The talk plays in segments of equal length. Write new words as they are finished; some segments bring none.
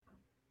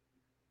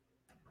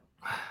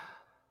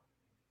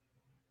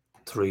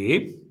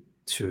3,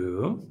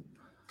 2,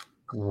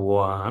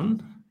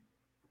 1.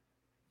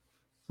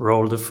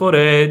 Roll the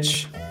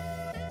footage.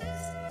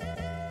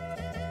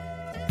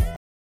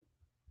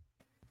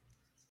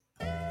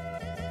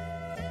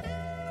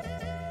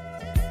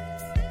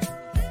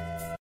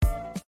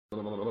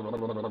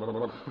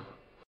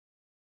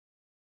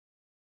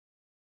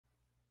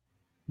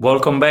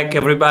 Welcome back,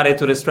 everybody,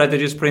 to the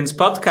Strategy Sprints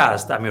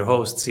podcast. I'm your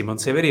host, Simon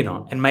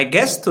Severino, and my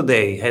guest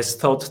today has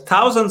taught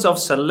thousands of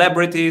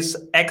celebrities,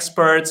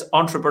 experts,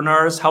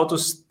 entrepreneurs how to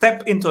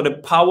step into the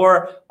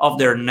power of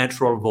their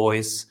natural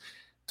voice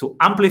to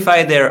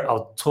amplify their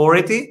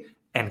authority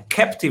and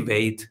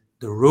captivate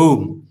the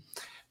room.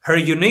 Her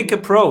unique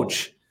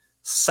approach,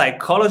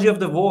 Psychology of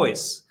the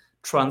Voice,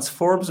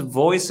 transforms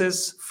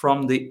voices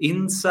from the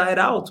inside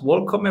out.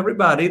 Welcome,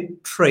 everybody,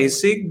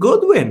 Tracy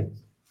Goodwin.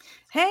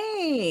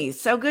 Hey,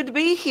 so good to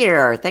be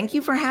here. Thank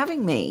you for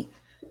having me.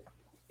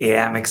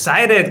 Yeah, I'm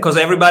excited because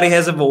everybody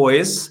has a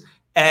voice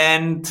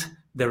and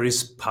there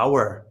is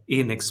power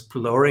in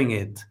exploring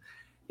it,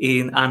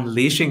 in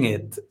unleashing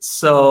it.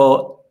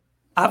 So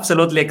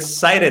absolutely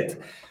excited.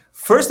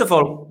 First of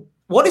all,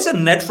 what is a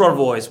natural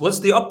voice? What's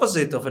the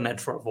opposite of a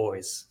natural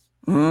voice?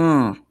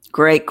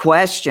 Great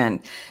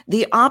question.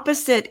 The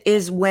opposite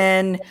is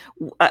when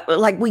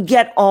we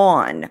get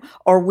on,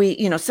 or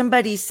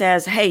somebody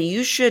says, hey,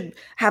 you should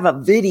have a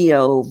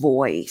video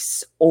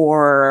voice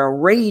or a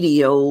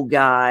radio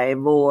guy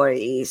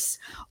voice,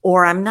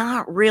 or I'm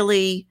not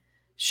really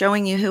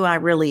showing you who I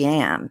really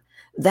am.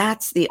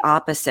 That's the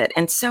opposite.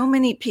 And so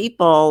many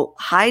people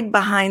hide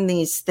behind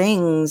these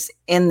things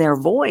in their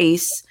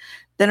voice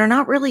that are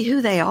not really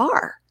who they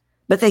are,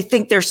 but they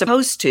think they're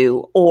supposed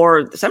to,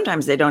 or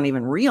sometimes they don't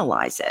even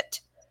realize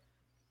it.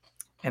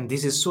 And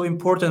this is so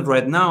important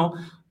right now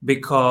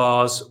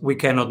because we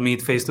cannot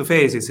meet face to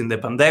face. It's in the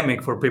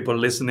pandemic for people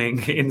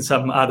listening in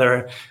some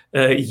other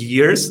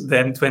years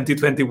than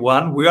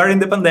 2021. We are in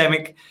the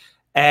pandemic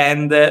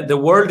and the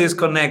world is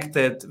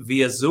connected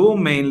via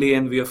Zoom mainly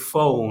and via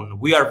phone.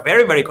 We are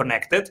very, very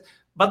connected,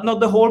 but not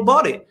the whole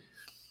body.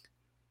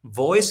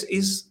 Voice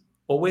is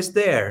always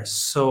there.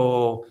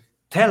 So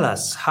tell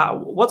us,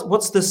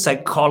 what's the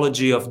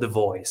psychology of the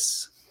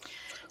voice?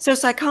 So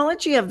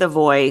psychology of the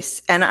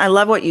voice, and I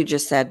love what you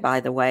just said, by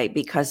the way,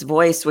 because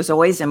voice was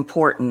always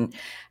important,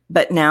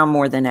 but now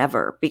more than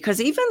ever,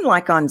 because even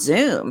like on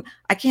Zoom,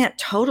 I can't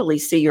totally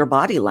see your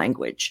body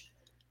language.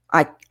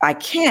 I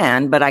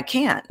can, but I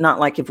can't, not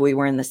like if we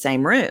were in the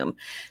same room.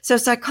 So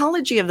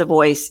psychology of the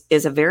voice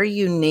is a very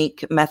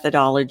unique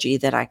methodology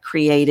that I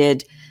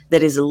created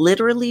that is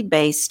literally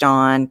based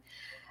on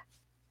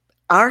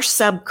our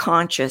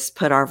subconscious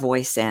put our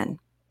voice in.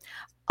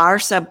 Our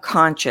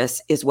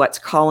subconscious is what's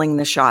calling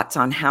the shots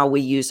on how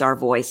we use our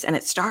voice. And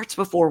it starts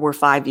before we're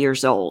 5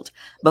 years old.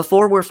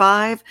 Before we're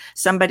 5,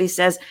 somebody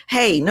says,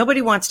 hey,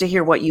 nobody wants to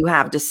hear what you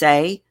have to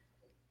say.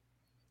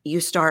 You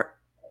start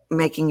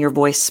making your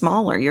voice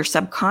smaller. Your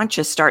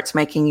subconscious starts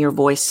making your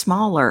voice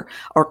smaller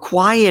or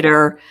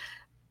quieter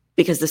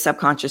because the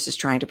subconscious is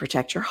trying to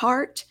protect your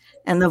heart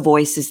and the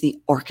voice is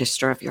the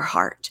orchestra of your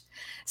heart.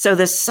 So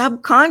the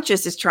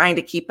subconscious is trying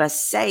to keep us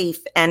safe.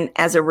 And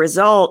as a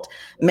result,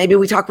 maybe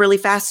we talk really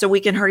fast so we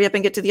can hurry up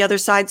and get to the other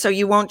side so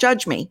you won't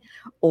judge me.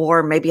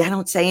 Or maybe I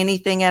don't say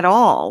anything at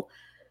all.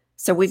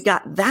 So we've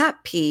got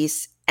that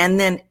piece. And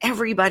then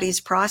everybody's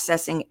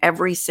processing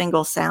every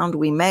single sound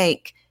we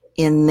make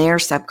in their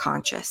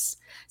subconscious.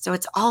 So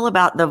it's all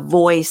about the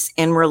voice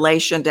in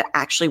relation to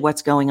actually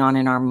what's going on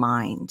in our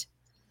mind.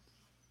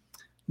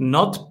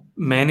 Not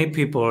many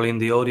people in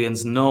the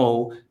audience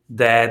know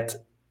that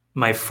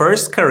my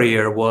first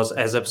career was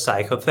as a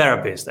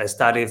psychotherapist. I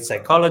studied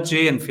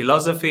psychology and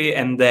philosophy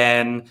and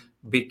then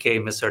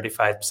became a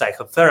certified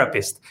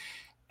psychotherapist.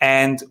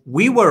 And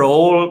we were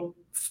all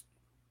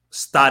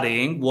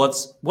studying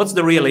what's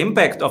the real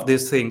impact of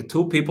this thing.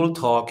 2 people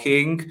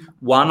talking,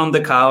 one on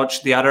the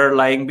couch, the other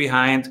lying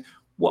behind.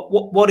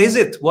 What is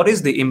it? What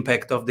is the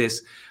impact of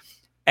this?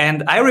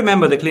 And I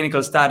remember the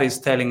clinical studies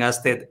telling us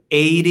that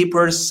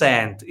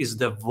 80% is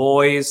the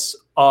voice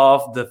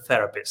of the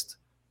therapist.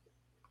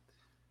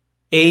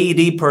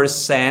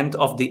 80%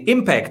 of the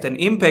impact, and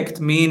impact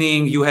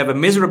meaning you have a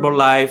miserable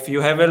life, you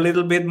have a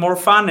little bit more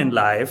fun in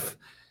life.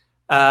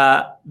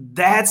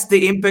 That's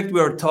the impact we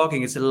are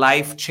talking. It's a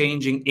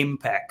life-changing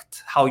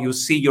impact. How you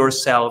see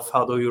yourself,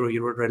 how do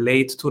you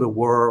relate to the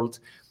world.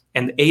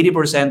 And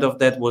 80% of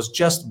that was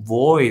just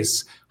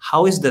voice.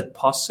 How is that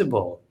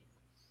possible?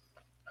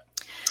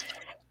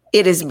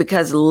 It is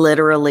because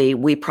literally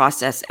we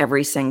process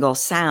every single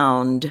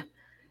sound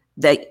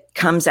that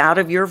comes out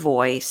of your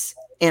voice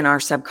in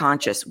our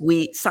subconscious.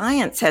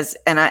 Science has,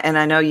 and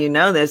I know you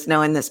know this,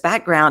 knowing this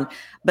background,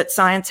 but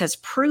science has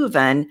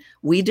proven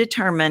we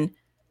determine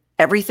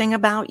everything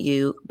about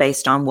you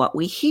based on what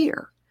we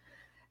hear.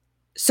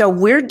 So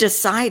we're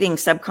deciding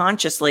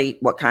subconsciously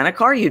what kind of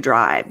car you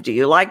drive. Do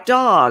you like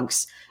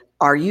dogs?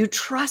 Are you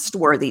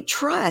trustworthy?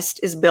 Trust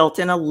is built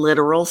in a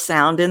literal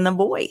sound in the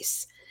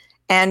voice.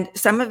 And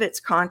some of it's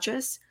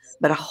conscious,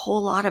 but a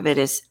whole lot of it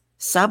is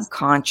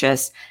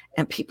subconscious,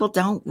 and people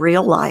don't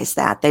realize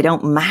that. They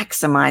don't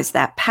maximize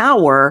that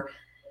power.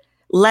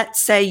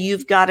 Let's say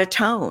you've got a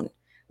tone.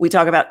 We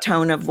talk about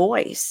tone of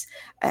voice,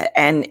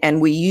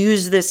 and we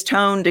use this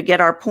tone to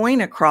get our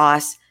point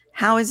across.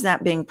 How is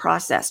that being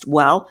processed?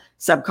 Well,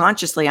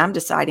 subconsciously, I'm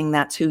deciding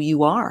that's who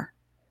you are.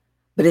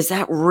 But is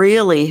that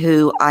really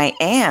who I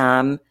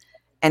am?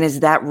 And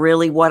is that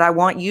really what I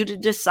want you to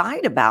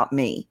decide about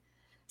me?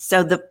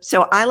 So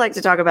I like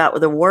to talk about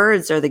the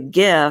words are the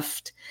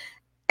gift,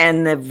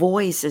 and the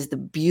voice is the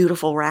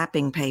beautiful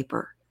wrapping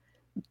paper.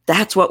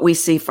 That's what we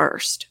see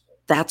first.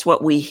 That's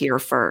what we hear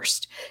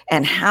first.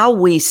 And how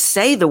we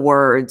say the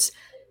words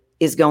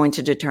is going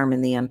to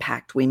determine the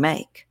impact we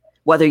make,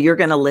 whether you're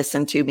going to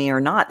listen to me or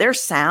not. There's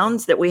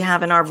sounds that we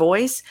have in our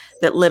voice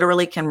that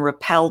literally can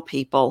repel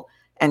people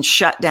and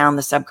shut down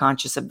the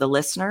subconscious of the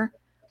listener,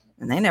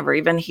 and they never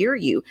even hear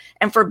you.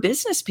 And for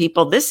business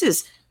people, this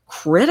is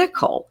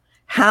critical.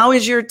 How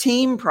is your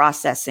team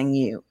processing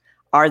you?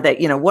 Are they,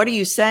 what are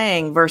you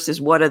saying versus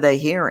what are they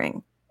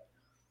hearing?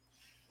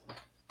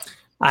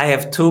 I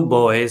have 2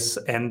 boys,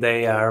 and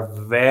they are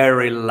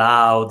very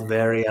loud,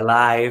 very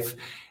alive.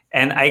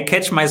 And I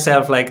catch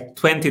myself like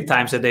 20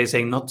 times a day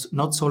saying,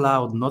 not so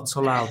loud, not so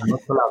loud, not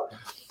so loud.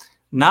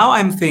 Now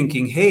I'm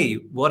thinking, hey,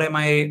 what am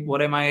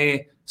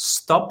I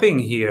stopping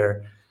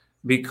here?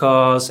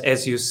 Because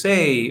as you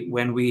say,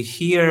 when we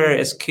hear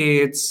as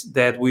kids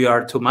that we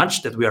are too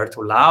much, that we are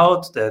too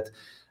loud, that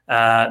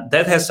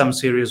has some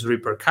serious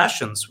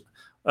repercussions.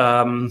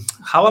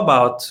 How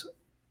about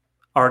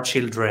our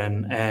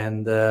children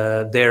and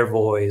their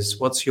voice?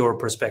 What's your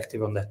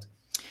perspective on that?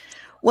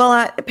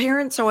 Well,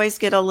 parents always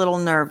get a little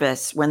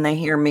nervous when they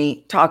hear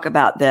me talk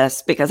about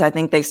this, because I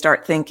think they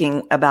start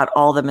thinking about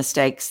all the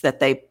mistakes that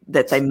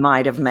they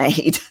might have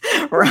made,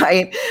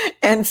 right?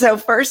 And so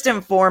first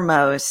and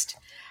foremost,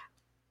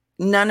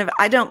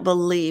 I don't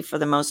believe for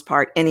the most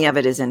part, any of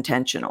it is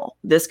intentional.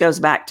 This goes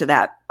back to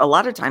that. A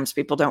lot of times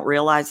people don't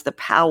realize the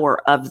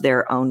power of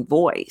their own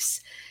voice.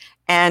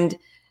 And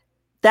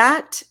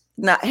that,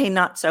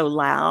 not so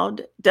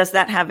loud. Does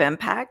that have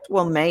impact?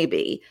 Well,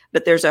 maybe,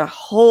 but there's a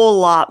whole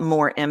lot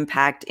more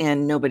impact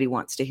in nobody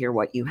wants to hear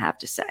what you have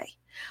to say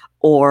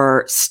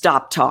or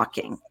stop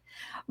talking.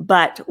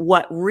 But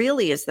what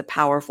really is the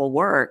powerful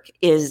work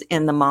is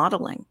in the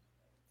modeling.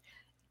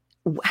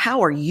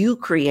 How are you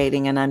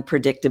creating an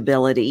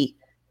unpredictability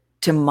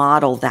to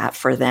model that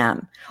for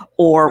them?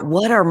 Or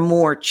what are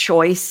more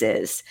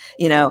choices?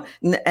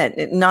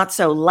 Not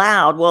so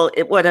loud. Well,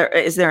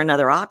 is there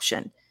another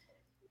option?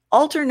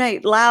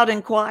 Alternate loud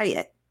and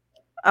quiet.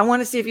 I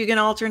want to see if you can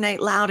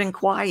alternate loud and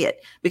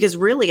quiet, because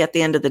really at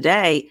the end of the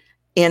day,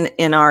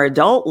 in our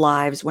adult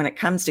lives, when it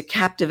comes to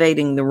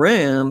captivating the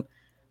room,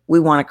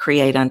 we want to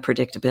create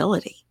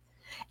unpredictability.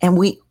 And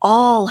we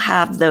all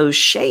have those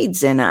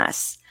shades in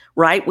us,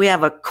 right? We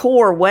have a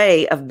core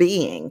way of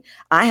being.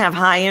 I have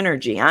high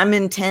energy. I'm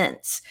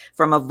intense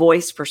from a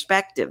voice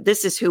perspective.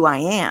 This is who I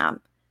am,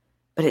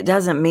 but it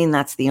doesn't mean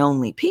that's the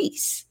only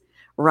piece.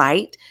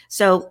 Right?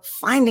 So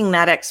finding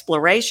that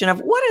exploration of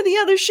what are the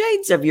other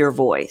shades of your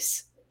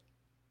voice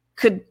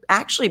could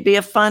actually be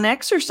a fun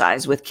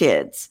exercise with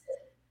kids,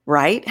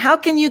 right? How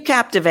can you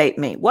captivate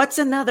me? What's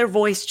another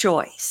voice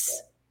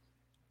choice?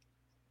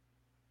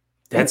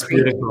 That's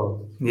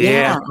beautiful.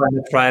 Yeah, I'm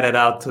going to try that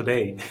out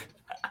today.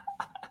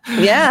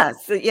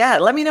 Yes. Yeah.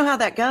 Let me know how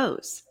that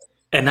goes.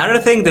 Another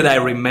thing that I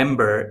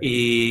remember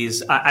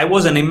is I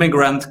was an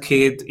immigrant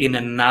kid in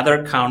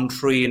another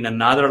country, in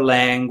another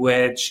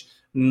language,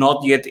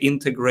 not yet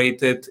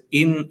integrated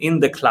in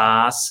the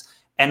class.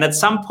 And at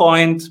some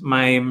point,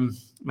 my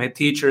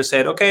teacher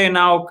said, okay,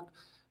 now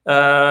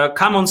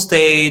come on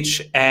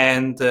stage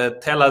and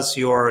tell us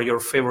your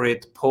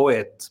favorite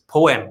poem.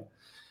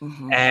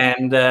 Mm-hmm.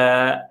 And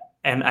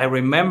I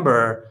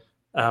remember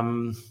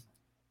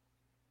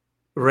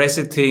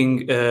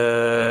reciting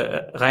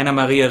Rainer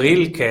Maria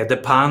Rilke, The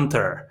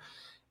Panther.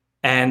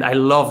 And I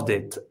loved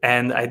it.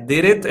 And I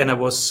did it, and I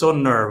was so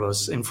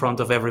nervous in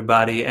front of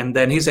everybody. And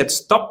then he said,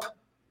 stop.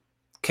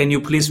 Can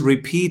you please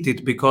repeat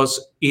it? Because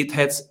it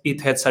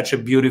had such a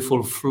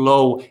beautiful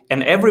flow.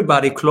 And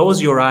everybody, close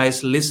your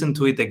eyes, listen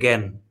to it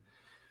again.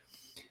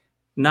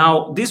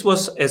 Now, this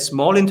was a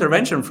small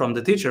intervention from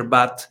the teacher,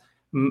 but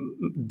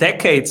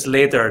decades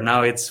later,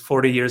 now it's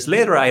 40 years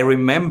later, I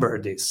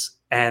remember this.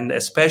 And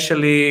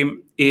especially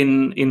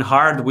in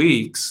hard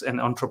weeks,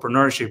 and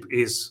entrepreneurship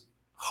is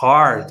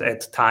hard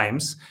at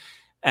times,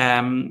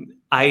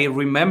 I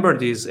remember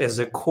this as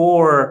a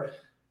core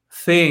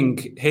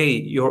thing. Hey,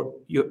 your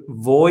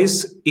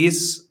voice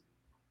is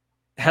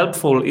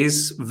helpful,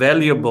 is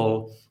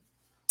valuable,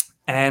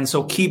 and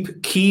so keep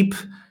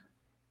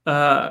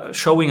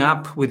showing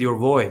up with your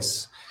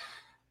voice.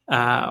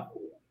 How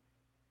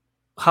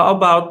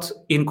about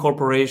in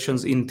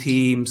corporations, in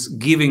teams,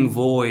 giving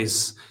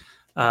voice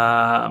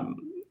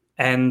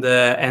and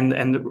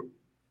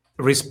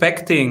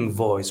respecting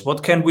voice?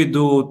 What can we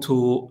do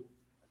to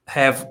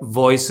have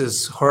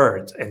voices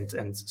heard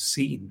and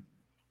seen?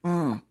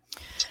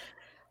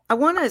 I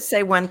want to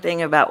say one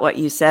thing about what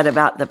you said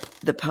about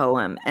the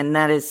poem, and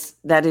that is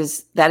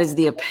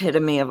the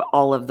epitome of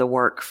all of the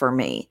work for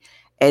me.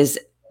 Is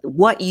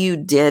what you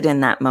did in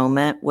that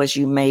moment was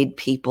you made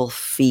people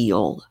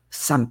feel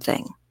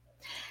something.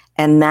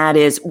 And that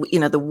is,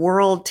 the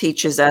world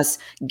teaches us,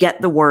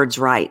 get the words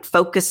right,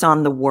 focus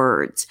on the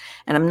words.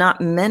 And I'm not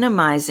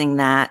minimizing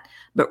that,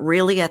 but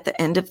really at the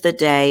end of the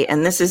day,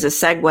 and this is a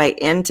segue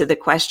into the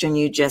question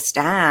you just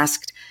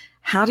asked,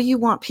 how do you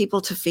want people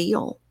to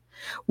feel?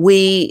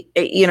 We,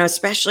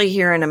 especially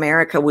here in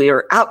America, we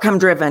are outcome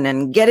driven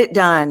and get it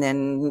done.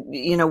 And,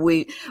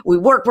 we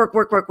work,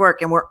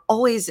 and we're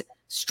always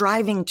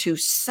striving to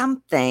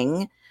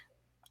something.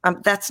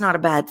 That's not a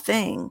bad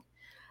thing,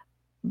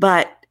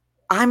 but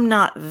I'm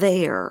not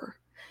there.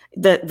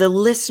 The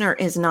listener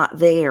is not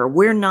there.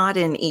 We're not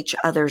in each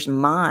other's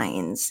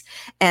minds.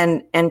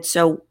 And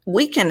so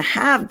we can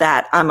have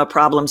that. I'm a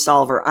problem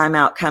solver. I'm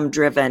outcome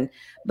driven.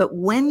 But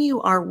when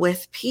you are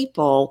with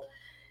people,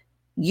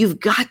 you've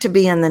got to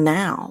be in the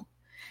now.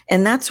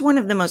 And that's one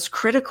of the most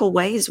critical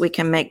ways we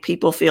can make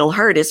people feel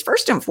heard is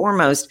first and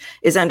foremost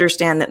is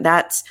understand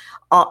that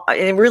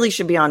it really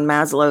should be on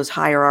Maslow's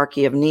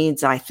hierarchy of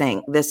needs, I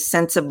think, this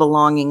sense of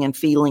belonging and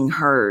feeling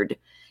heard.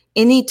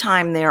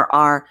 Anytime there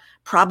are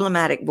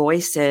problematic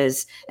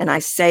voices, and I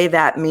say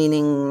that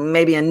meaning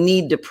maybe a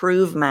need to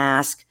prove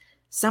mask,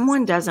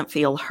 someone doesn't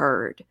feel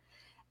heard.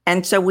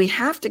 And so we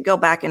have to go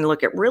back and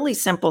look at really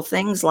simple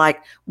things like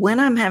when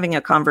I'm having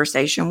a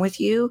conversation with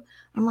you,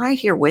 I'm right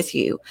here with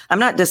you. I'm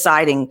not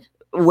deciding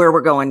where we're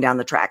going down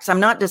the tracks.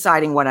 I'm not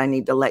deciding what I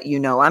need to let you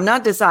know. I'm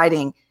not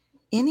deciding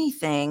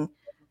anything.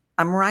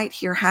 I'm right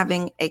here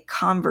having a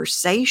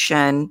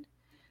conversation,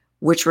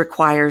 which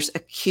requires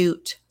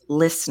acute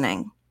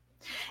listening.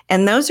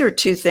 And those are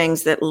two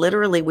things that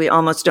literally we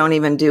almost don't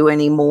even do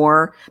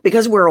anymore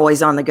because we're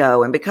always on the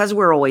go and because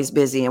we're always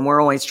busy and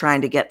we're always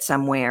trying to get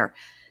somewhere.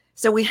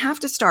 So we have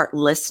to start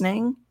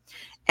listening,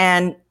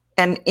 and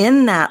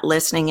in that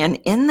listening and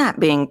in that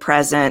being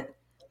present,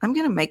 I'm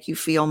going to make you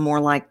feel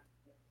more like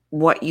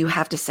what you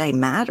have to say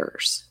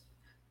matters.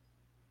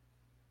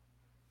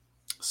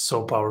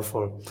 So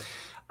powerful.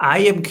 I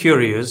am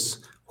curious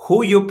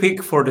who you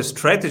pick for the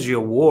strategy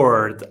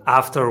award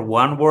after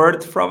one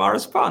word from our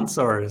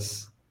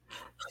sponsors.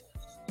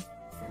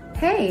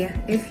 Hey,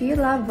 if you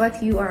love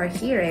what you are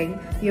hearing,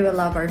 you will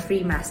love our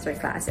free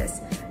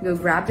masterclasses. Go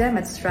grab them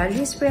at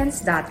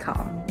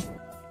strategysprints.com.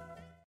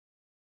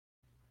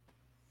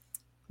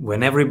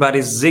 When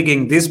everybody's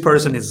zigging, this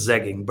person is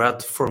zagging.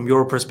 But from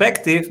your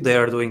perspective, they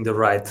are doing the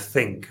right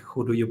thing.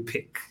 Who do you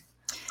pick?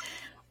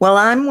 Well,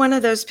 I'm one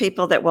of those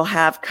people that will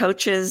have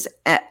coaches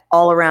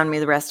all around me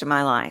the rest of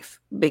my life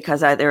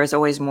because there is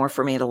always more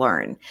for me to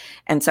learn.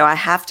 And so I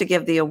have to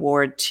give the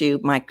award to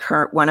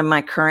one of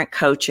my current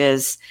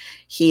coaches.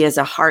 He is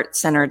a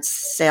heart-centered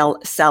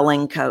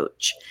selling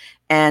coach.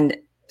 And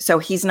so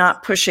he's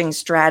not pushing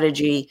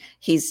strategy.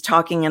 He's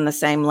talking in the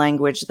same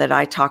language that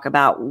I talk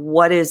about.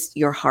 What is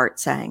your heart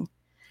saying?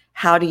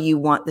 How do you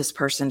want this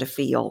person to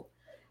feel?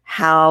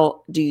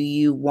 How do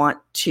you want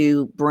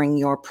to bring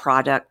your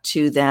product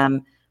to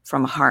them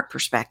from a heart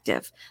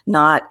perspective,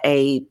 not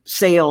a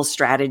sales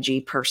strategy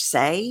per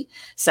se?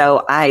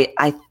 So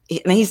and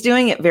he's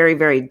doing it very,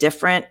 very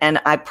different. And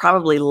I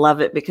probably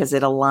love it because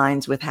it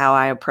aligns with how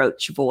I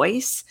approach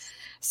voice.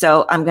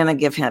 So I'm going to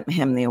give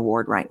him the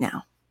award right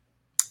now.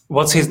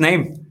 What's his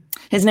name?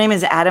 His name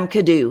is Adam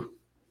Kadu.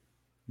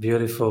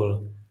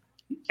 Beautiful.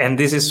 And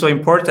this is so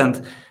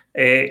important,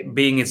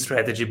 being in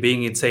strategy,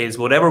 being in sales,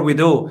 whatever we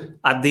do,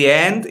 at the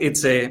end,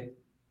 it's a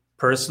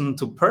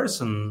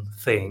person-to-person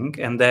thing.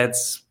 And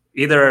that's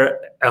either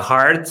a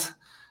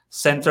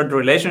heart-centered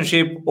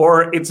relationship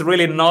or it's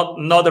really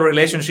not a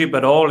relationship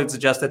at all. It's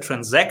just a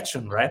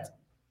transaction, right?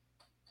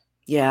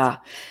 Yeah.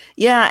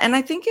 Yeah. And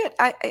I think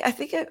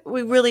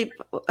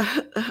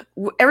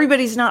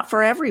everybody's not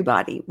for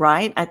everybody,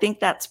 right? I think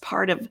that's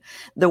part of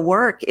the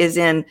work is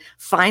in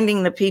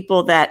finding the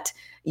people that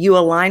you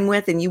align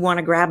with and you want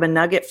to grab a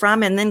nugget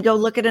from, and then go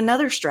look at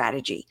another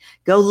strategy,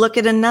 go look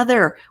at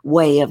another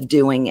way of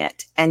doing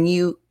it. And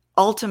you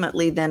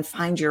ultimately then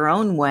find your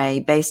own way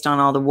based on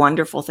all the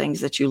wonderful things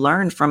that you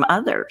learn from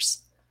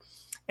others.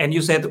 And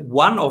you said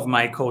one of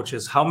my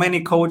coaches. How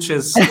many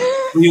coaches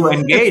do you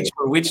engage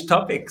for which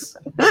topics?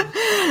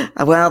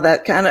 Well,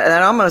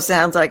 that almost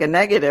sounds like a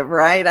negative,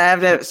 right? I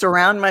have to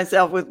surround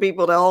myself with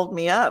people to hold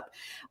me up.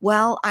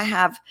 Well,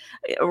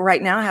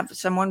 right now I have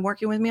someone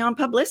working with me on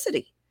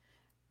publicity.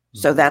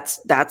 So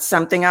that's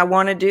something I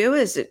want to do,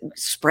 is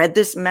spread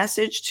this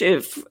message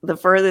to the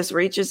furthest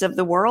reaches of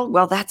the world.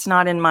 Well, that's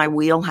not in my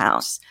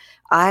wheelhouse.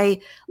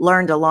 I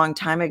learned a long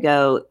time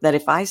ago that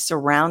if I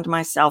surround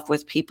myself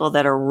with people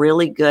that are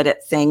really good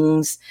at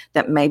things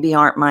that maybe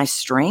aren't my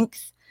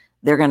strength,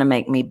 they're going to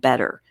make me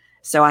better.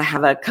 So I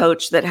have a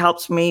coach that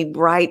helps me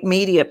write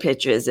media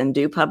pitches and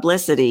do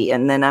publicity.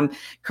 And then I'm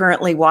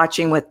currently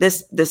watching with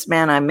this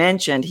man I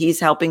mentioned. He's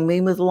helping me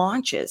with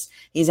launches.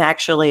 He's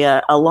actually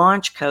a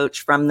launch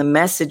coach from the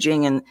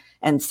messaging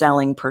and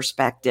selling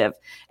perspective.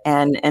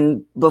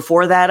 And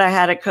before that, I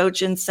had a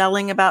coach in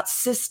selling about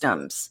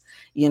systems,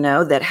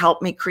 that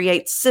helped me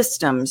create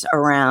systems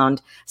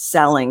around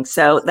selling.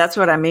 So that's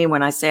what I mean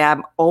when I say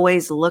I'm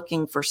always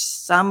looking for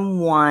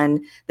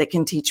someone that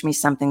can teach me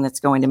something that's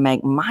going to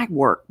make my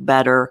work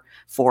better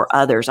for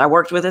others. I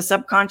worked with a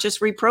subconscious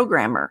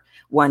reprogrammer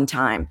one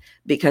time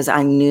because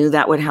I knew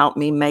that would help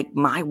me make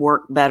my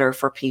work better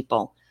for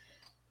people.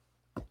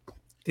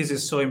 This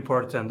is so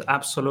important.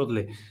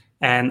 Absolutely.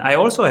 And I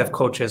also have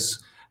coaches.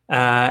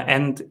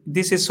 And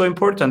this is so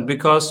important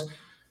because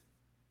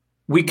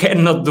we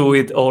cannot do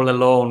it all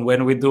alone.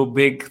 When we do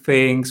big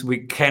things, we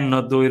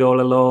cannot do it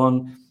all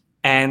alone.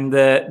 And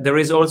there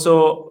is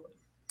also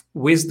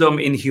wisdom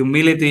in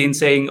humility in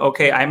saying,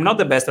 okay, I'm not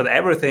the best at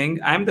everything.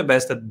 I'm the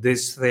best at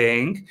this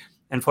thing.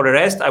 And for the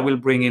rest, I will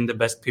bring in the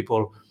best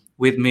people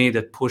with me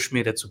that push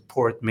me, that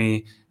support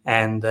me.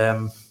 And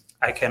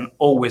I can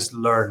always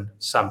learn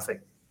something.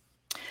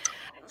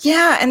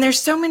 Yeah. And there's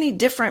so many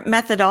different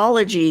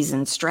methodologies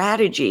and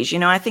strategies.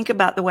 I think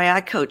about the way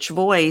I coach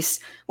voice,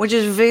 which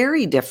is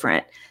very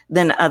different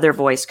than other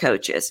voice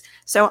coaches.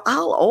 So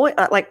I'll always,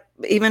 like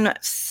even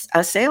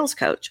a sales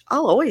coach,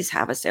 I'll always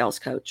have a sales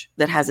coach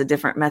that has a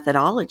different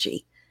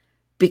methodology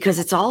because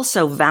it's all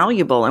so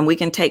valuable. And we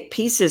can take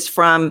pieces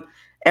from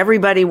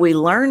everybody we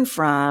learn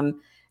from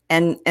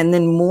and then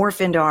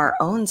morph into our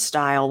own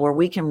style where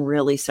we can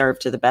really serve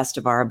to the best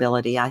of our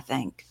ability, I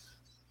think.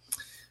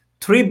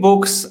 3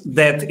 books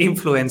that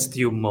influenced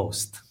you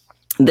most.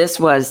 This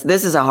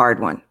is a hard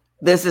one.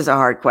 This is a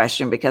hard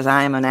question because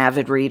I am an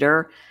avid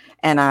reader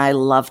and I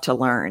love to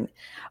learn.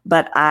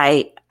 But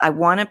I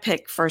want to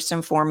pick first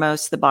and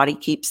foremost, The Body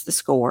Keeps the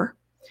Score,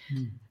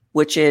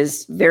 which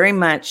is very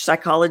much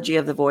Psychology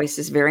of the Voice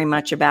is very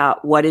much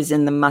about what is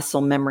in the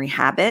muscle memory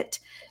habit.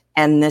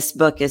 And this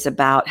book is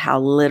about how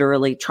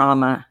literally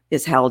trauma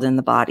is held in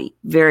the body.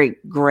 Very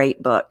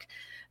great book.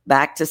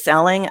 Back to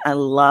selling. I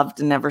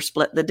loved Never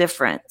Split the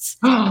Difference.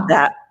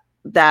 that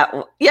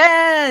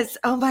yes.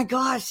 Oh my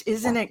gosh.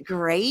 Isn't it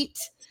great?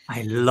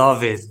 I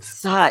love it.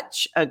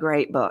 Such a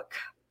great book.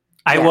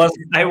 I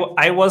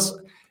was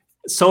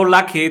so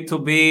lucky to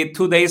be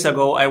 2 days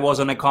ago. I was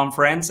on a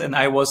conference and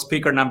I was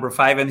speaker number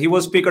 5 and he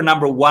was speaker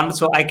number 1.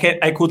 So I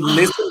could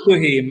listen to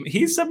him.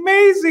 He's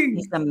amazing.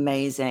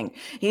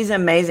 He's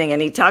amazing.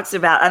 And he talks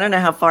about, I don't know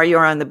how far you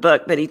are on the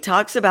book, but he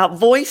talks about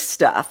voice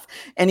stuff.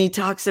 And he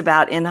talks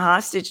about in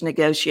hostage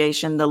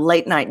negotiation, the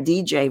late night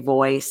DJ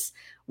voice,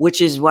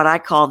 which is what I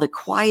call the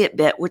quiet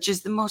bit, which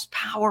is the most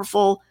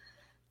powerful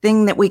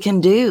thing that we can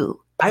do.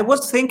 I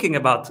was thinking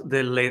about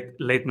the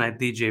late night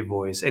DJ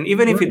voice. And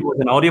even if it was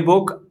an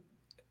audiobook,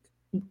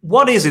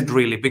 what is it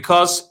really?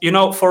 Because,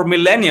 for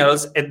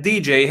millennials, a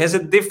DJ has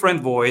a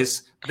different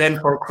voice than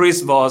for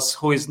Chris Voss,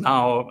 who is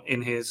now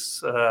in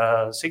his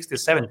 60s,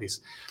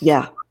 70s.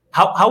 Yeah.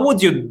 How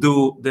would you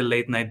do the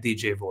late night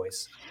DJ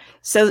voice?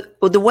 So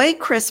the way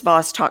Chris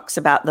Voss talks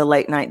about the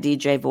late night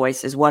DJ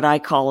voice is what I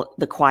call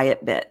the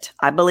quiet bit.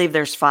 I believe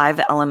there's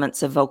 5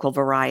 elements of vocal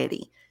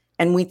variety.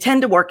 And we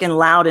tend to work in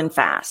loud and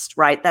fast,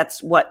 right?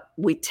 That's what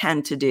we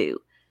tend to do.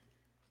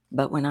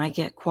 But when I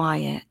get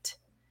quiet,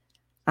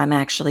 I'm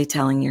actually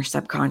telling your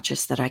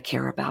subconscious that I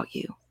care about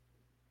you.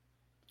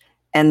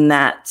 And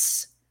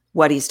that's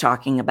what he's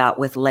talking about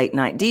with late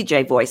night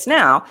DJ voice.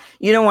 Now,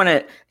 you don't want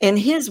to, in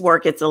his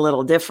work, it's a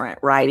little different,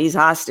 right? He's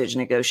hostage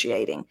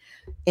negotiating.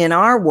 In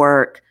our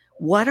work,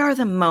 what are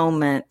the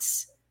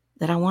moments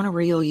that I want to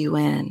reel you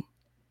in?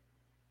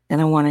 And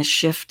I want to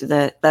shift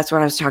that's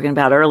what I was talking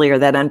about earlier,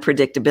 that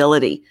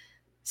unpredictability.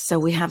 So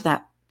we have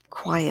that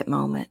quiet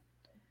moment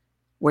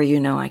where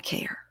I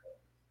care.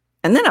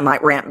 And then I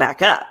might ramp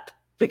back up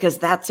because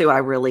that's who I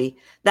really,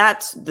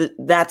 that's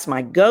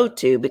my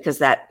go-to because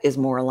that is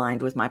more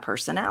aligned with my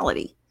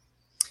personality.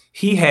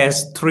 He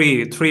has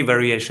three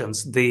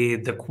variations: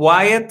 the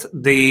quiet,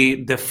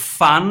 the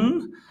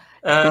fun,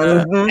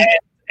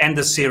 and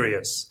the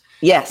serious.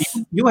 Yes.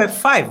 You have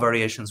 5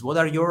 variations. What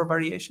are your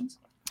variations?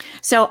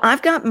 So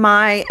I've got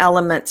my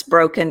elements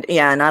broken.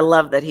 Yeah. And I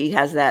love that he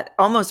has that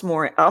almost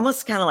kind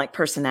of like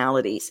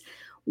personalities.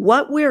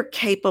 What we're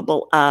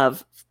capable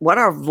of, what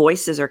our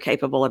voices are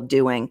capable of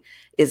doing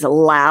is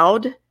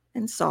loud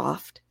and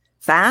soft,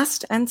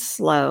 fast and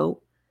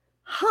slow,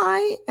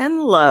 high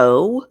and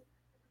low,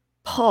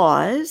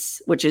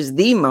 pause, which is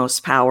the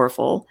most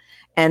powerful,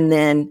 and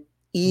then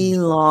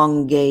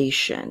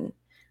elongation,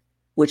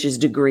 which is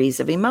degrees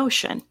of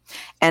emotion.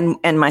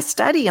 And my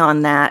study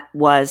on that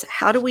was,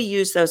 how do we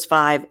use those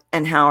 5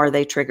 and how are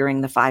they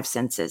triggering the 5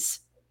 senses?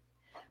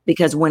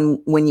 Because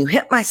when you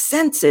hit my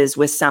senses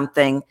with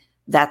something,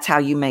 that's how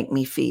you make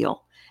me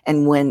feel.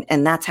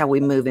 And that's how we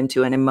move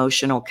into an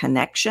emotional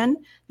connection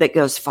that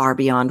goes far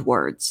beyond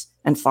words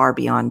and far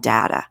beyond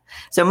data.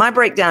 So my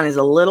breakdown is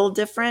a little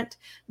different,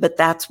 but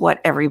that's what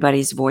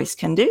everybody's voice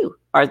can do,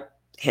 or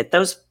hit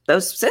those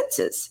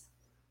senses.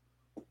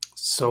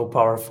 So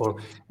powerful.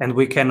 And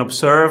we can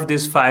observe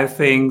these 5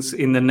 things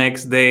in the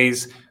next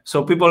days.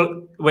 So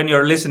people, when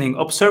you're listening,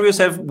 observe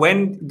yourself.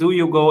 When do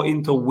you go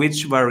into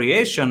which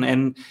variation,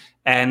 and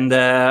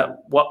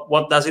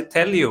what does it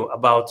tell you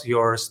about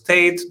your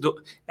state,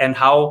 and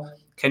how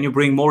can you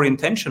bring more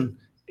intention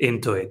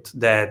into it,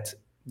 that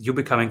you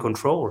become in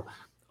control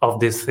of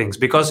these things,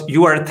 because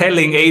you are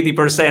telling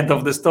 80%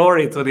 of the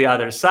story to the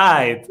other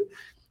side.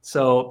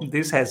 So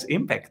this has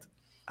impact.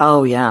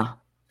 Oh, yeah.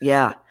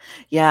 Yeah.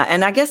 Yeah.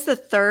 And I guess the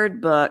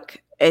third book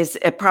is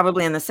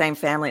probably in the same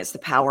family. It's The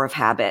Power of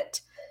Habit.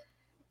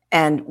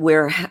 And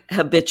we're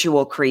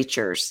habitual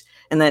creatures.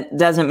 And that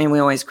doesn't mean we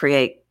always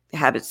create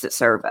habits that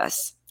serve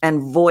us.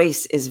 And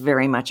voice is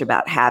very much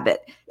about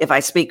habit. If I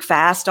speak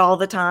fast all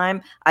the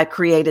time, I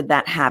created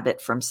that habit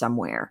from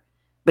somewhere,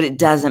 but it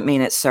doesn't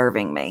mean it's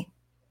serving me.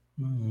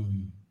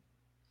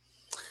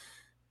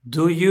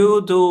 Do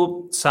you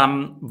do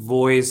some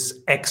voice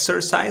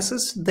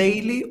exercises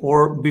daily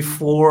or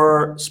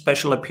before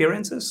special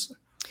appearances?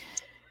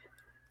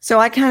 So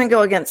I kind of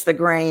go against the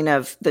grain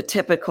of the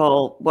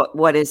typical,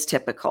 what is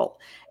typical.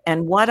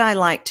 And what I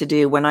like to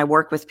do when I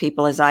work with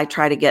people is I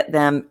try to get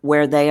them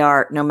where they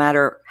are, no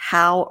matter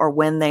how or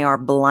when they are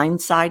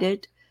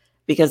blindsided,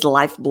 because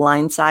life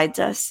blindsides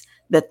us,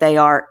 that they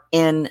are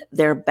in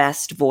their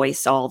best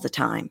voice all the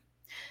time.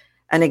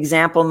 An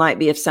example might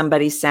be if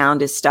somebody's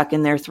sound is stuck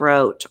in their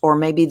throat, or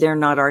maybe they're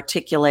not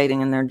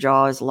articulating and their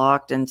jaw is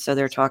locked, and so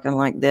they're talking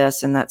like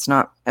this, and that's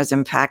not as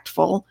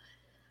impactful.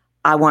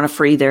 I want to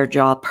free their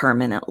jaw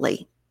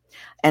permanently.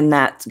 And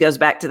that goes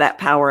back to that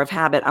power of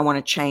habit. I want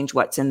to change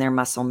what's in their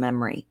muscle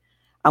memory.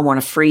 I want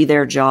to free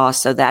their jaw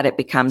so that it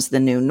becomes the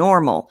new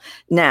normal.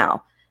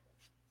 Now,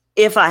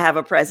 if I have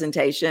a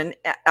presentation,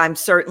 I'm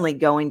certainly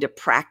going to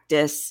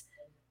practice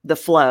the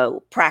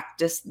flow,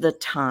 practice the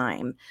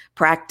time,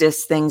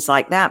 practice things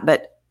like that.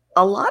 But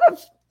a lot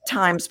of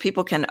times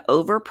people can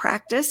over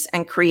practice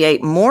and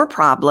create more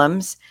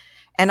problems.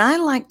 And I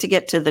like to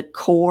get to the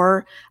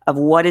core of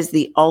what is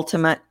the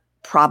ultimate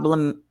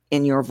problem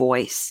in your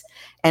voice.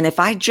 And if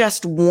I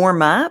just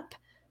warm up,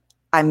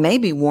 I may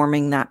be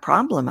warming that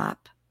problem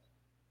up.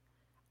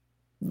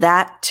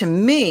 That, to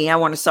me, I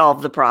want to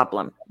solve the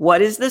problem.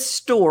 What is the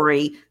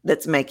story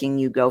that's making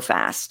you go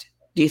fast?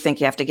 Do you think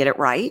you have to get it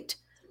right?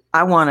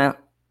 I want to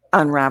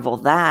unravel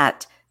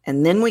that,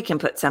 and then we can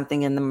put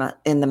something in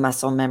the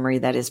muscle memory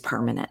that is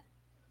permanent.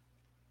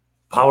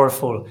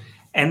 Powerful.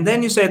 And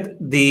then you said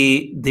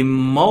the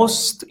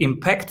most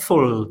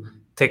impactful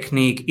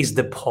technique is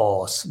the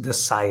pause, the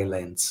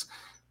silence.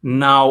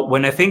 Now,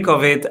 when I think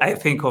of it, I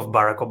think of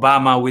Barack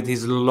Obama with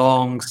his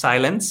long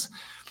silence.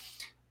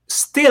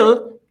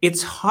 Still,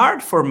 it's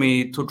hard for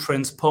me to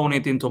transpose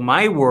it into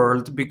my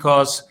world,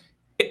 because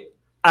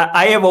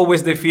I have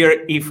always the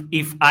fear,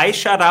 if I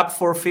shut up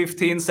for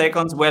 15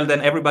 seconds, well,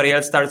 then everybody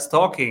else starts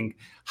talking.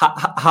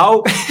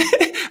 How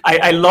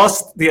I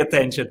lost the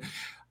attention.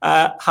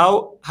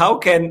 How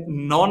can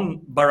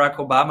non-Barack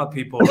Obama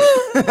people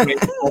create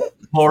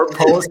more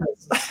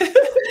pauses?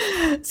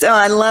 So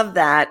I love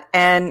that.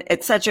 And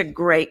it's such a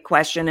great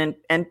question.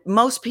 And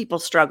most people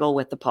struggle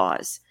with the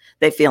pause.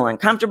 They feel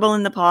uncomfortable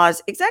in the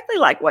pause, exactly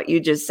like what you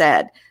just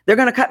said. They're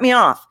going to cut me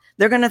off.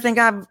 They're going to think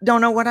I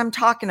don't know what I'm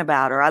talking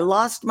about, or I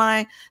lost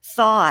my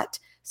thought.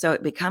 So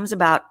it becomes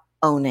about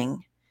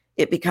owning.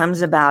 It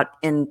becomes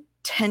about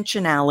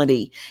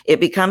intentionality.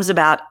 It becomes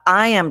about,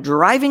 I am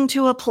driving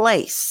to a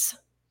place,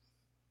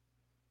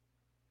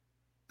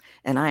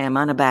 and I am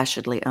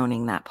unabashedly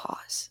owning that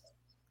pause,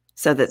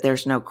 so that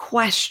there's no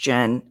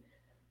question,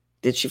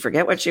 did she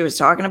forget what she was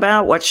talking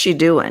about? What's she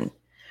doing?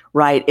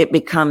 Right? It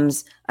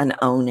becomes an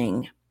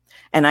owning.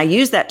 And I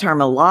use that term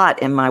a lot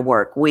in my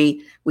work.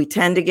 We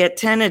tend to get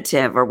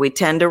tentative, or we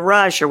tend to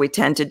rush, or we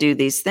tend to do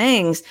these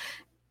things.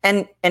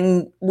 And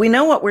we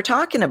know what we're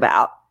talking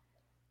about.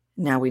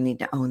 Now we need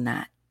to own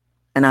that.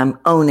 And I'm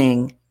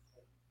owning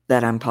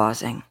that I'm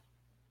pausing.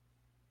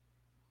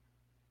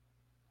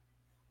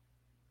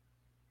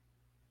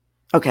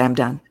 Okay, I'm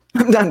done.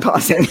 I'm done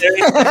pausing.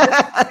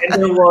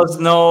 And there was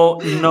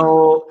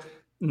no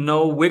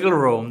wiggle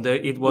room.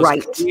 It was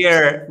right.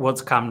 Clear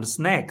what comes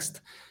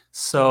next.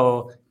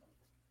 So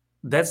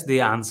that's the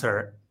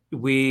answer.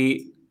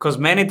 Because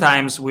many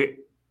times we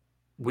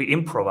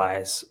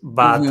improvise,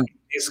 but in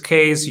this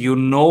case, you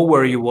know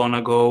where you want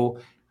to go,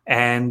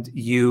 and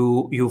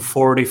you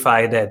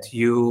fortify that.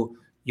 You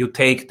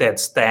take that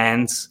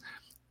stance,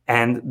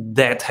 and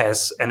that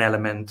has an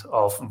element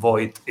of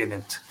void in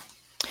it.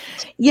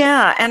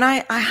 Yeah, and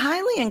I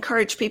highly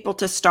encourage people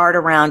to start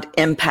around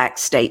impact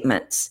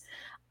statements.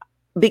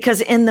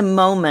 Because in the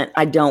moment,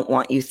 I don't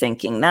want you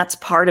thinking. That's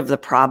part of the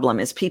problem,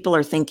 is people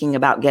are thinking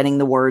about getting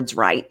the words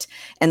right.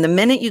 And the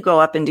minute you go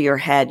up into your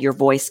head, your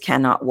voice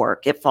cannot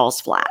work. It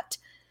falls flat.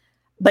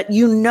 But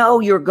you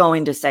know you're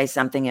going to say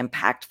something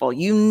impactful.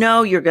 You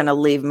know you're going to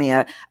leave me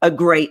a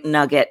great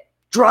nugget.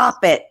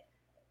 Drop it.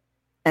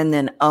 And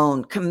then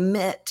own,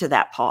 commit to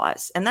that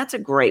pause. And that's a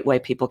great way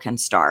people can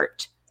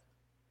start.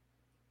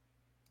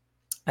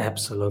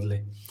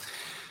 Absolutely.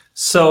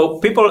 So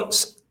people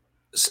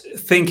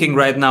thinking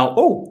right now,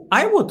 oh,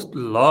 I would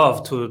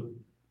love to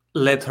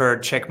let her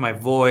check my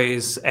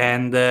voice,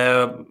 and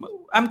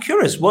I'm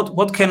curious,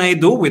 what can I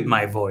do with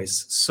my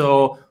voice?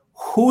 So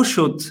who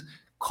should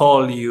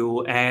call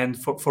you,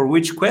 and for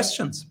which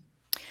questions?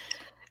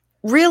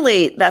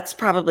 Really, that's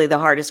probably the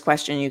hardest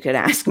question you could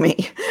ask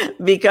me,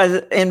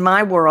 because in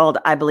my world,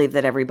 I believe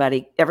that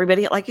everybody,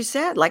 like you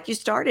said, like you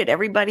started,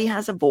 everybody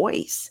has a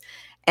voice.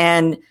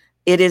 And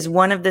it is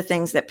one of the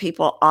things that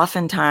people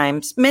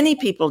oftentimes, many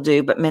people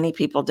do, but many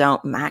people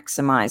don't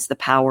maximize the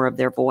power of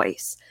their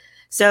voice.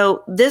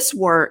 So this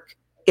work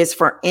is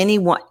for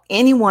anyone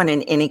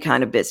in any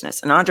kind of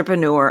business, an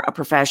entrepreneur, a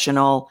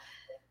professional,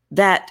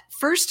 that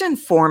first and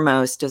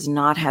foremost does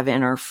not have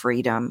inner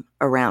freedom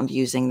around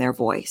using their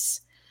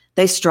voice.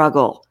 They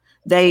struggle.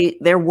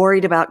 They're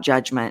worried about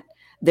judgment.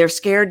 They're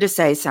scared to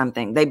say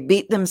something. They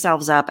beat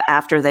themselves up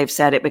after they've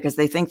said it because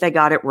they think they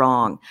got it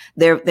wrong.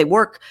 They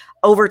work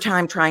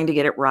overtime trying to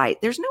get it right.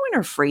 There's no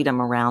inner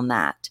freedom around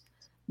that.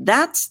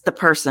 That's the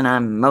person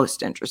I'm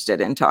most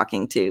interested in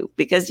talking to,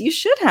 because you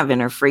should have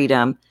inner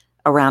freedom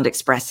around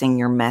expressing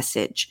your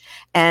message.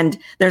 And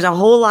there's a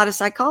whole lot of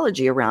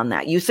psychology around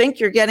that. You think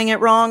you're getting it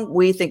wrong.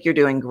 We think you're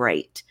doing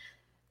great.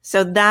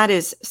 So that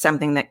is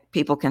something that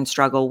people can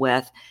struggle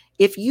with.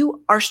 If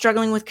you are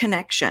struggling with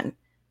connection,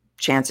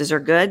 chances are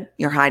good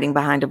you're hiding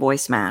behind a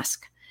voice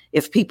mask.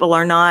 If people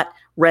are not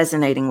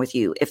resonating with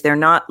you, if they're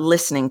not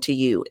listening to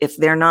you, if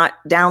they're not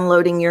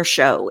downloading your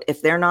show,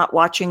 if they're not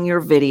watching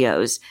your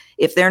videos,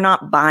 if they're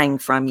not buying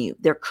from you,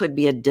 there could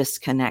be a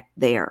disconnect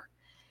there.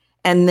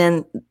 And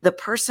then the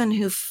person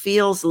who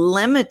feels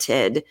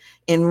limited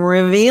in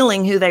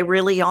revealing who they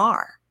really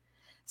are.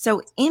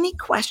 So any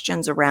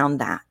questions around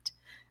that?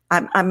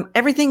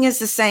 Everything is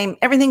the same.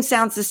 Everything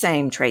sounds the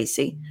same,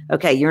 Tracy.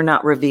 Okay, you're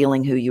not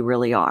revealing who you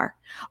really are.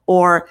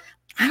 Or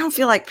I don't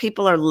feel like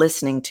people are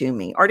listening to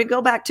me. Or to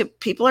go back to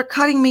people are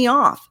cutting me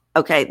off.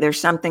 Okay, there's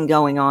something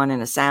going on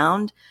in a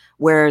sound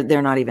where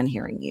they're not even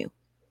hearing you.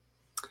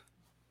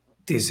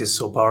 This is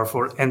so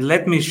powerful. And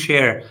let me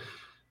share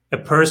a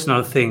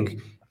personal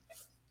thing,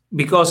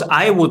 because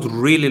I would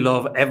really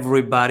love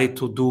everybody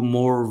to do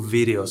more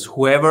videos.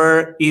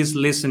 Whoever is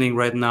listening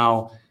right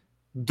now,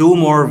 do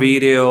more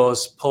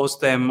videos,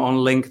 post them on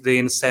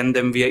LinkedIn, send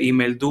them via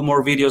email, do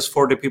more videos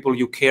for the people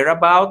you care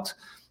about,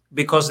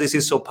 because this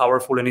is so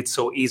powerful and it's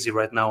so easy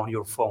right now on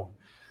your phone.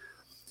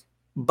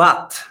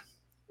 But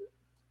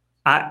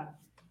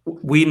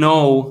we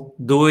know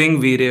doing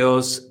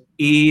videos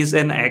is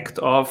an act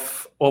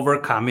of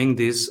overcoming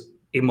this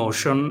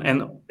emotion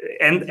and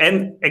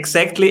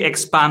exactly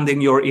expanding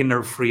your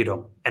inner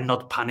freedom and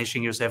not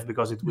punishing yourself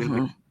because it will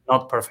be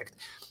not perfect.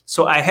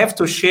 So I have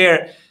to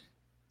share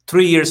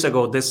 3 years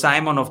ago, the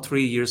Simon of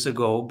 3 years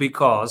ago,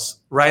 because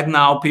right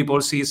now people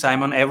see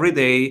Simon every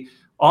day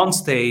on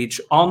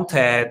stage, on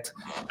TED,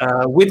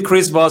 with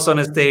Chris Voss on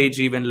a stage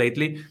even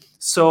lately.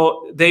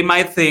 So they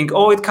might think,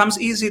 oh, it comes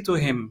easy to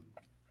him.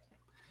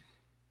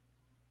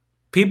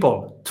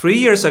 People, 3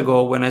 years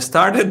ago, when I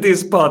started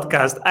this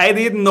podcast, I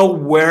didn't know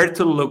where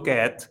to look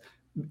at.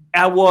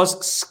 I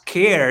was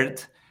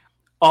scared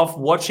of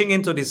watching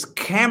into this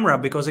camera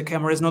because the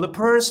camera is not a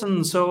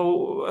person.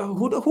 So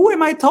who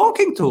am I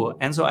talking to?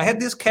 And so I had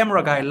this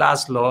camera guy,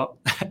 Laszlo.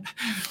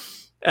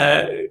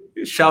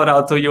 Shout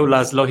out to you,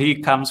 Laszlo. He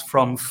comes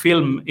from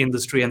film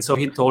industry. And so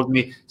he told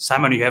me,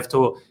 Simon, you have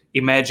to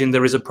imagine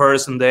there is a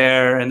person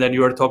there, and then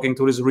you are talking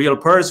to this real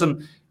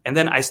person. And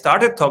then I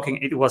started talking.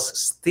 It was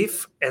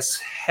stiff as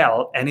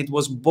hell, and it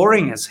was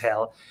boring as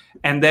hell.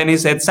 And then he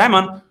said,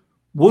 Simon,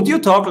 would you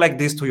talk like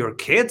this to your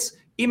kids?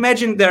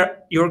 Imagine they're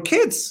your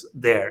kids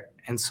there.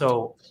 And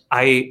so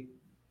I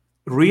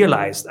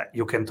realized that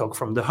you can talk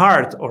from the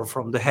heart or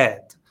from the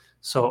head.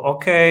 So,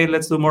 okay,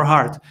 let's do more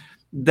heart.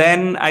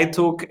 Then I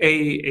took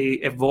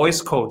a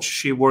voice coach.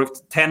 She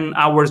worked 10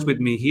 hours with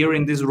me here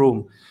in this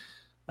room.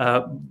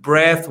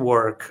 Breath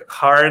work,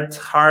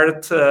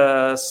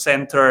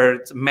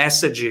 heart-centered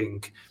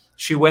messaging.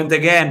 She went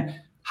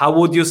again, how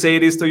would you say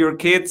this to your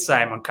kids,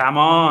 Simon? Come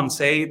on,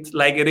 say it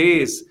like it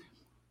is.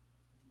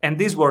 And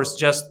this was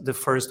just the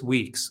first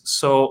weeks.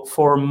 So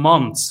for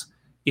months,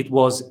 it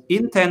was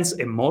intense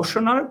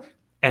emotional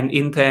and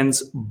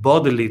intense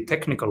bodily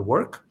technical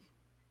work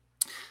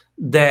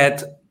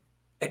that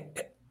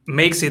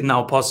makes it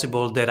now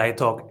possible that I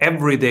talk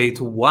every day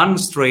to one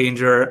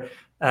stranger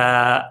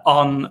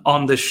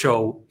on the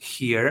show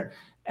here.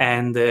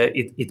 And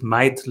it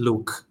might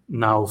look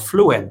now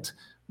fluent,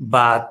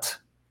 but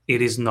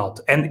it is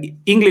not. And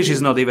English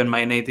is not even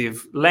my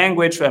native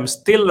language. I'm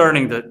still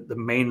learning the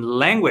main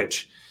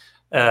language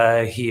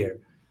here.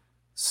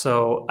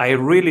 So I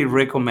really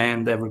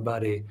recommend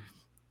everybody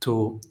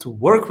to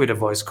work with a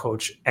voice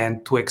coach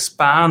and to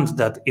expand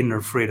that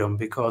inner freedom,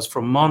 because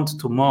from month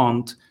to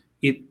month,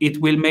 it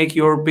will make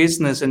your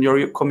business and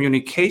your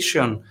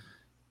communication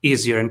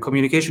easier. And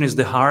communication is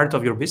the heart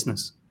of your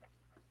business.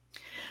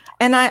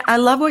 And I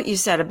love what you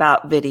said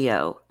about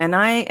video, and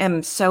I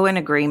am so in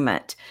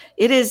agreement.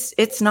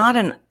 It's not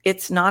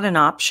an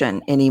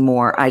option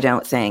anymore, I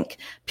don't think.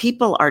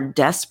 People are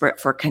desperate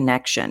for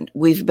connection.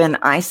 We've been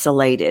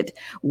isolated.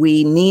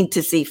 We need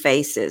to see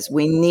faces.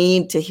 We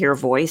need to hear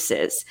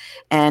voices.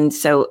 And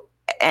so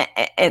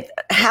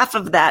half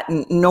of that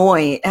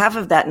noise, half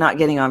of that not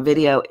getting on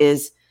video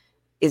is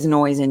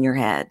noise in your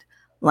head,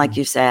 like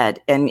you said,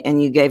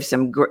 and you gave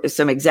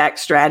some exact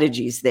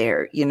strategies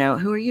there. You know,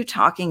 who are you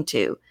talking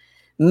to?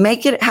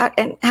 Make it how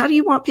do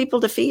you want people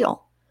to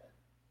feel?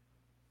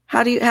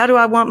 How do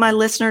I want my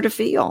listener to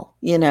feel?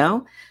 You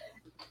know,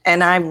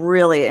 and I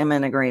really am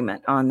in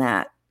agreement on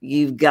that.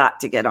 You've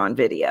got to get on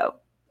video.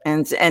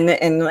 And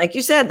like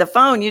you said, the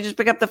phone, you just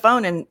pick up the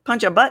phone and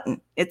punch a button.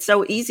 It's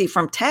so easy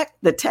from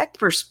the tech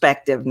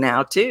perspective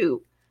now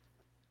too.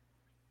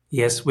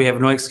 Yes, we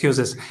have no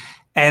excuses.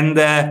 And,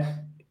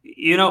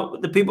 you know,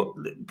 the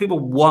people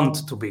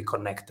want to be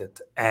connected.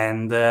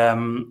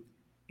 And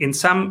in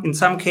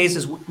some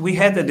cases, we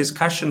had a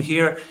discussion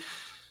here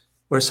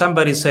where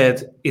somebody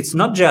said, it's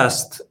not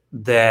just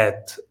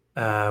that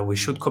we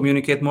should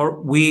communicate more.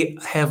 We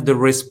have the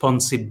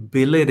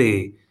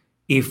responsibility,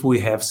 if we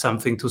have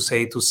something to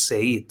say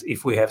it.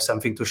 If we have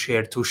something to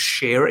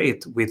share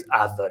it with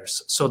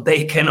others so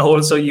they can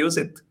also use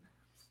it.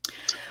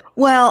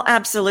 Well,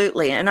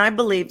 absolutely. And I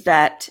believe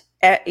that,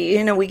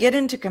 you know, we get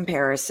into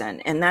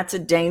comparison, and that's a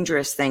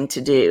dangerous thing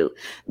to do,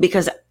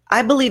 because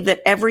I believe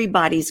that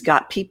everybody's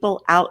got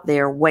people out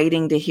there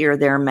waiting to hear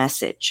their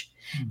message.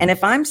 Mm-hmm. And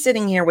if I'm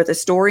sitting here with a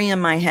story in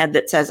my head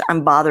that says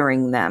I'm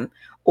bothering them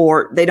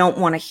or they don't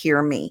want to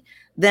hear me,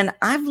 then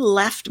I've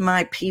left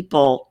my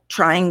people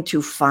trying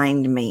to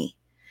find me.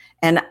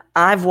 And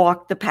I've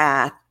walked the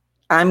path.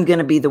 I'm going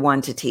to be the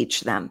one to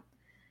teach them.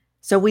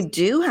 So we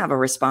do have a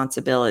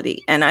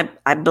responsibility. And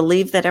I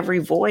believe that every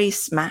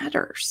voice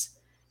matters.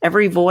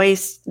 Every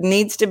voice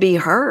needs to be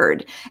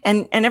heard.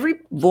 And every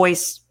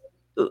voice,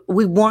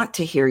 we want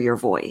to hear your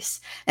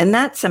voice. And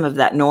that's some of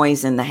that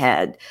noise in the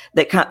head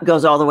that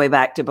goes all the way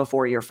back to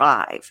before you're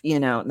 5. You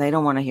know, they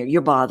don't want to hear,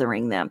 you're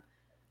bothering them.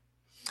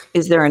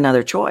 Is there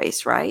another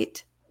choice,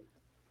 right?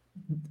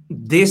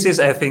 This is,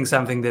 I think,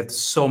 something that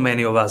so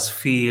many of us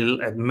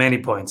feel at many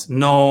points.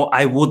 No,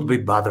 I would be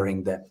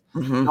bothering them.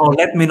 Mm-hmm. No,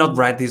 let me not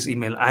write this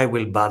email. I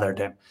will bother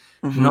them.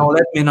 Mm-hmm. No,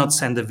 let me not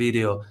send a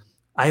video.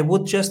 I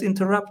would just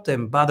interrupt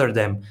them, bother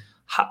them.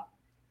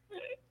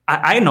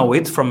 I know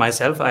it from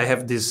myself. I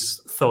have this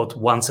thought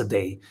once a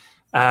day.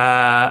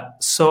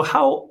 So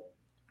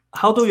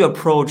how do you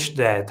approach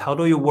that? How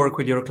do you work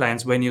with your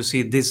clients when you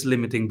see this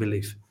limiting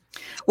belief?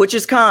 Which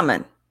is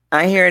common.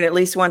 I hear it at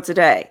least once a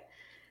day.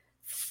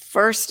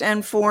 First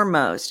and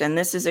foremost, and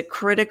this is a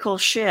critical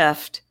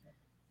shift,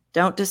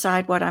 don't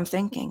decide what I'm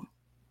thinking.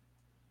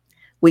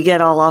 We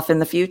get all off in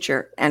the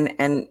future,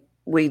 and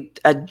we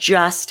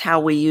adjust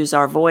how we use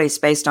our voice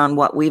based on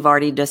what we've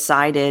already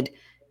decided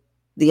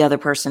the other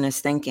person is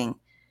thinking.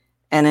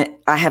 And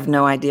I have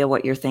no idea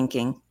what you're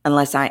thinking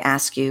unless I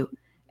ask you.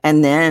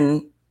 And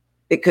then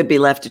it could be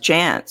left to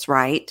chance,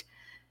 right?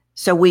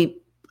 So we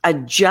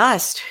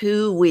adjust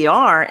who we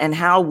are and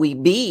how we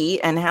be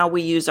and how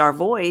we use our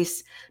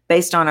voice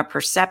based on a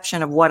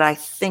perception of what I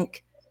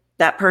think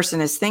that person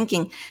is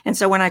thinking. And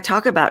so when I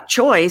talk about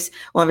choice,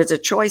 well, if it's a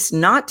choice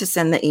not to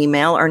send the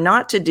email or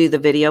not to do the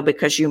video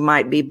because you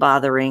might be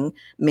bothering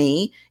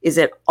me, is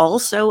it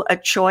also a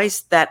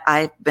choice that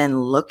I've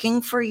been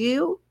looking for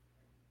you?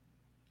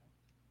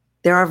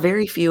 There are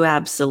very few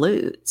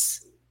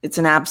absolutes. It's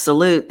an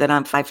absolute that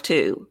I'm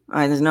 5'2".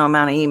 There's no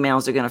amount of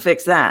emails are going to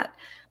fix that.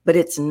 But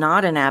it's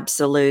not an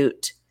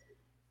absolute.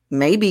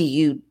 Maybe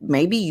you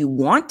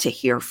want to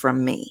hear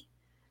from me.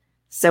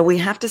 So we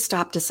have to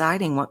stop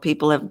deciding what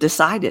people have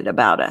decided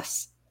about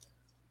us.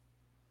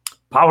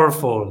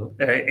 Powerful,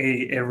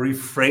 a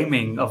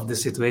reframing of the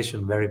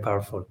situation, very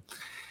powerful.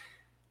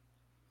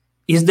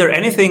 Is there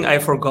anything I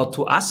forgot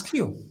to ask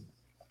you?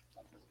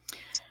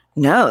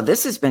 No,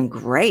 this has been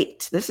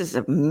great. This is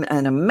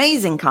an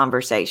amazing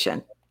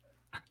conversation.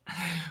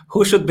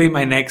 Who should be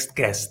my next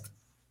guest?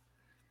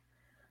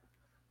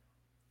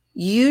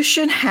 You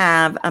should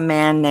have a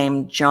man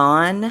named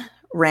John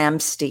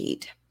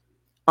Ramsteed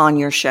on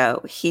your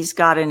show. He's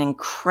got an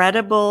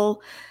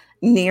incredible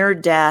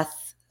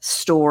near-death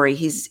story.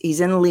 He's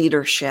in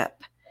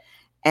leadership,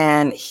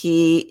 and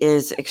he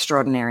is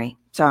extraordinary.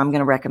 So I'm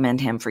going to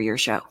recommend him for your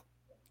show.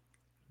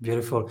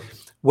 Beautiful.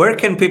 Where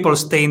can people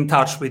stay in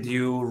touch with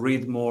you,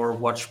 read more,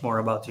 watch more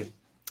about you?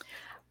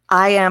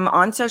 I am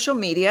on social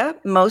media,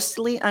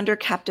 mostly under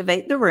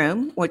Captivate the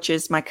Room, which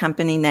is my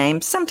company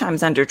name,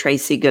 sometimes under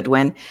Tracy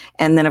Goodwin.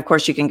 And then, of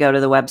course, you can go to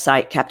the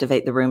website,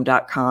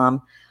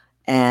 captivatetheroom.com,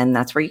 and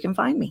that's where you can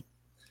find me.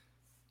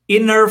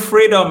 Inner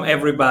freedom,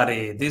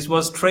 everybody. This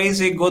was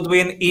Tracy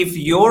Goodwin. If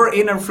your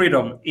inner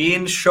freedom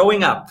in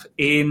showing up,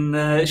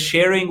 in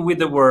sharing with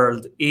the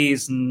world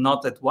is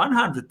not at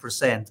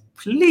 100%,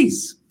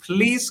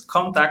 please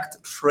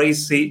contact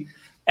Tracy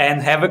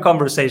and have a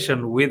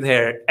conversation with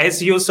her.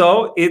 As you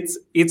saw,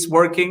 it's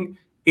working,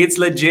 it's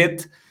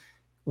legit.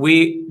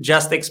 we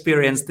just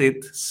experienced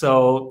it.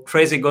 So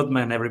Tracy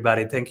Goodman,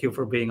 everybody, thank you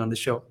for being on the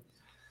show.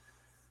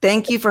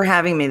 Thank you for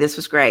having me. This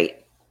was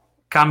great.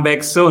 Come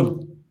back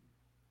soon.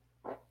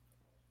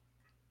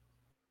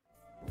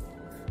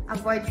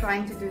 Avoid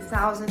trying to do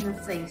thousands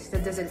of things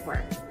that doesn't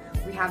work.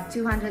 We have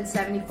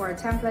 274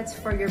 templates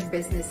for your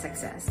business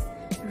success.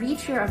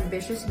 Reach your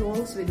ambitious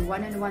goals with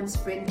one-on-one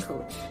sprint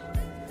coach.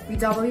 We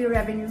double your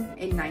revenue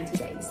in 90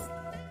 days.